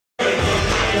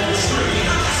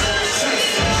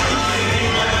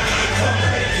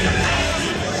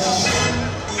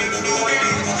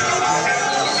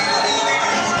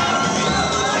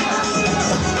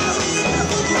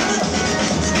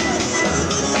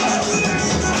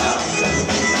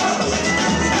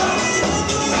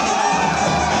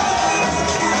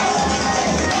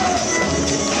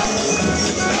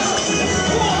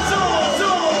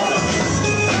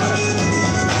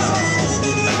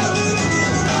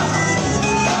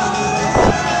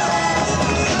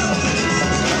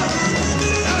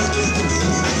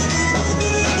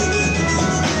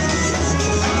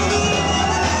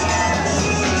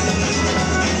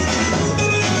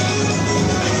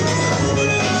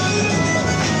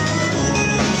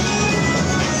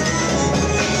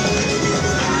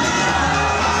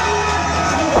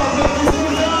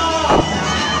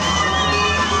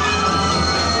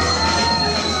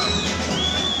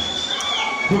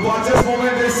După acest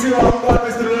moment de ziua cu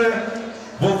artisturile,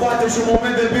 vom face și un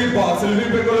moment de beatbox. Să-l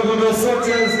invit pe colegul meu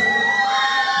Sorcez.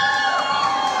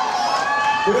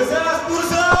 Bună seara,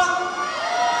 Sturdza!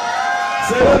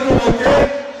 Să vedem, ok?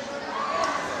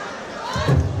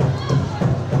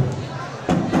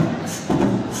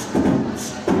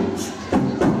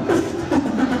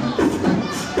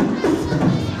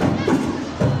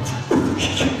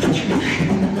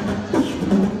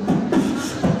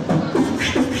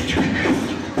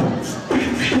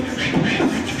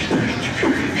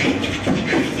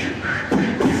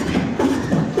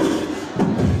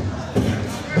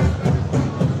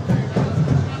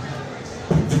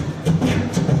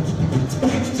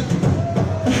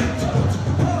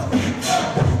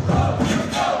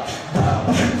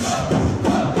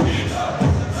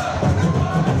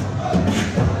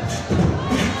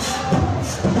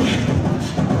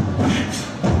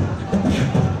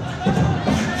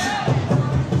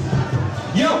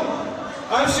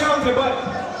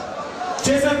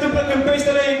 Ce se întâmplă când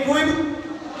peștele e în cuib?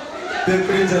 Te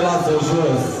prinde, lasă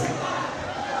jos.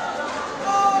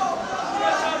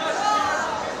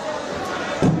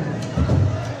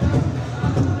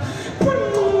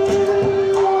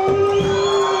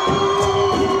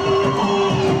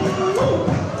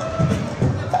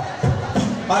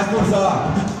 Hai, Sturdza!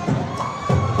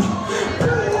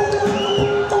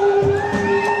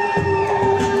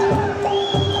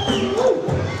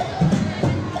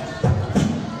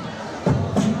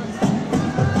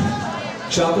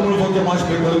 Și acum îl vom chema și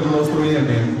pe colegul nostru,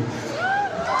 Iemi.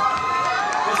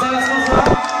 Să ne ascultă!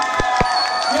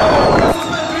 Eu, aplausos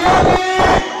pentru Iemi!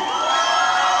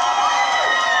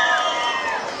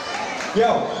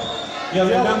 Eu,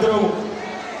 ne-am drumul.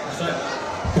 Așa e.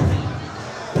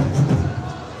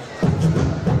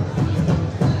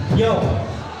 Yo,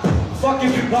 fuck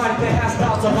everybody that has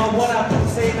doubts about what I do,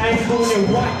 saying I ain't doing it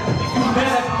right. If you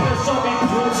mad at me, show me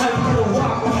you'll tell me to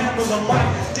walk or handle the mic.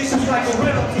 This is like a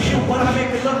riddle to you, but I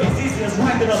make it look as easy as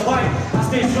wiping a bite. I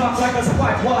stay dropped like a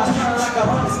spike while I shine like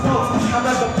 100 smokes. I'm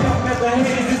like the pimp and the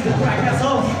haters is the crack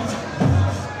asshole.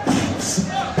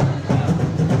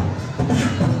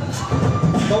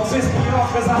 Don't piss me off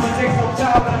cause I'ma take some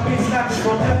time and I'm being snapping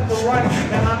from left to right.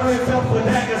 And I know you fell for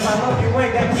that cause I know you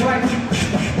ain't that right.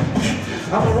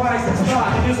 I'm a rising star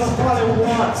and you're gonna fall at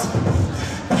once.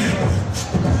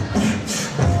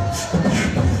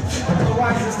 I'm a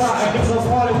rising star and you're gonna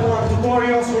fall at once.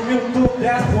 Tutorials from YouTube,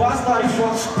 that's where I started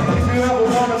from. And if you ever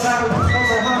wanna battle, don't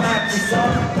know how to act me,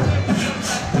 son.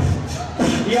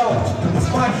 Yo, this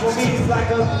fight for me is like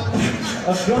a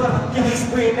gun, killing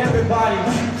spree in everybody.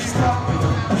 Stop me.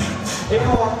 They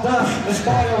know I'm done, let's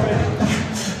fight already.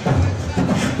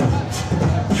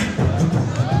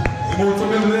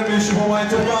 Mulțumim, Remi, și vom mai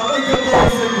încerca încă 2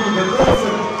 secunde, 2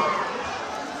 secunde.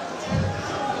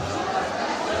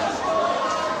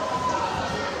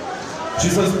 Și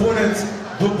să spuneți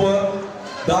după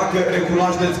dacă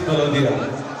recunoașteți melodia.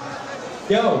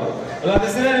 Yo, la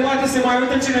desenele animate se mai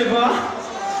uită cineva?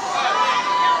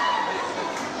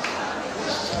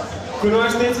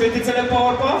 Cunoașteți fetițele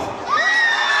Powerpuff?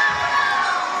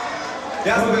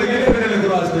 Ia să vedem cât de bine le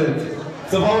cunoașteți.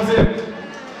 Să vă auzim.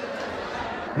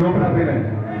 Nu prea bine.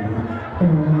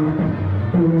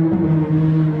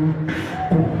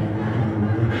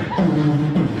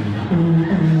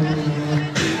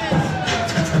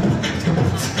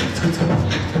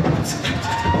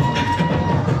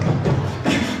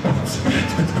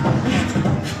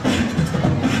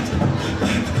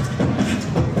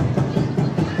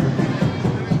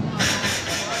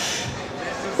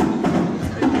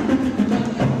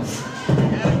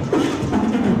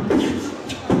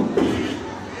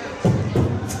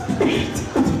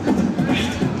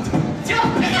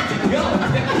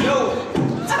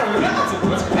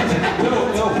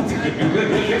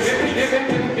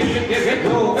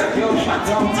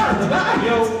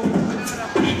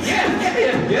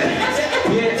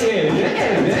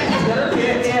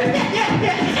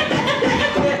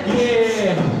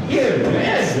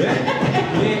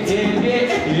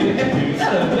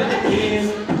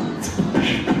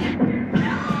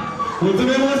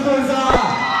 Mulțumim mult, Sturdza!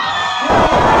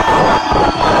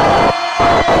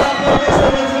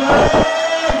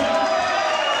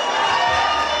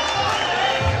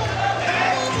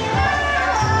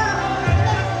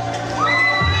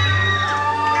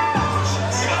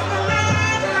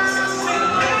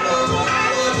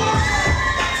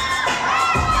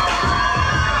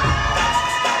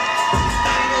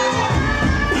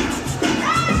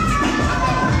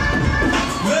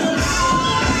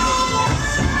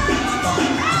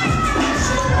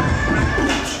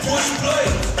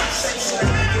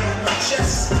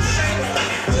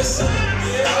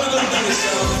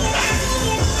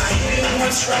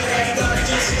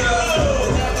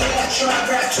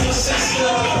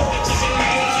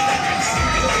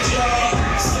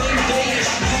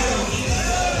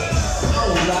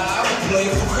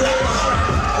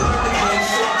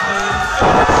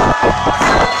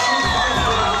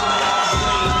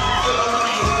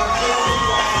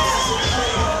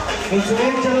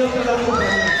 Mulțumim celor de la Trupa.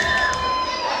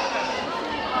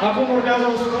 Acum urmează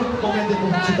un scurt moment de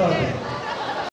publicitate.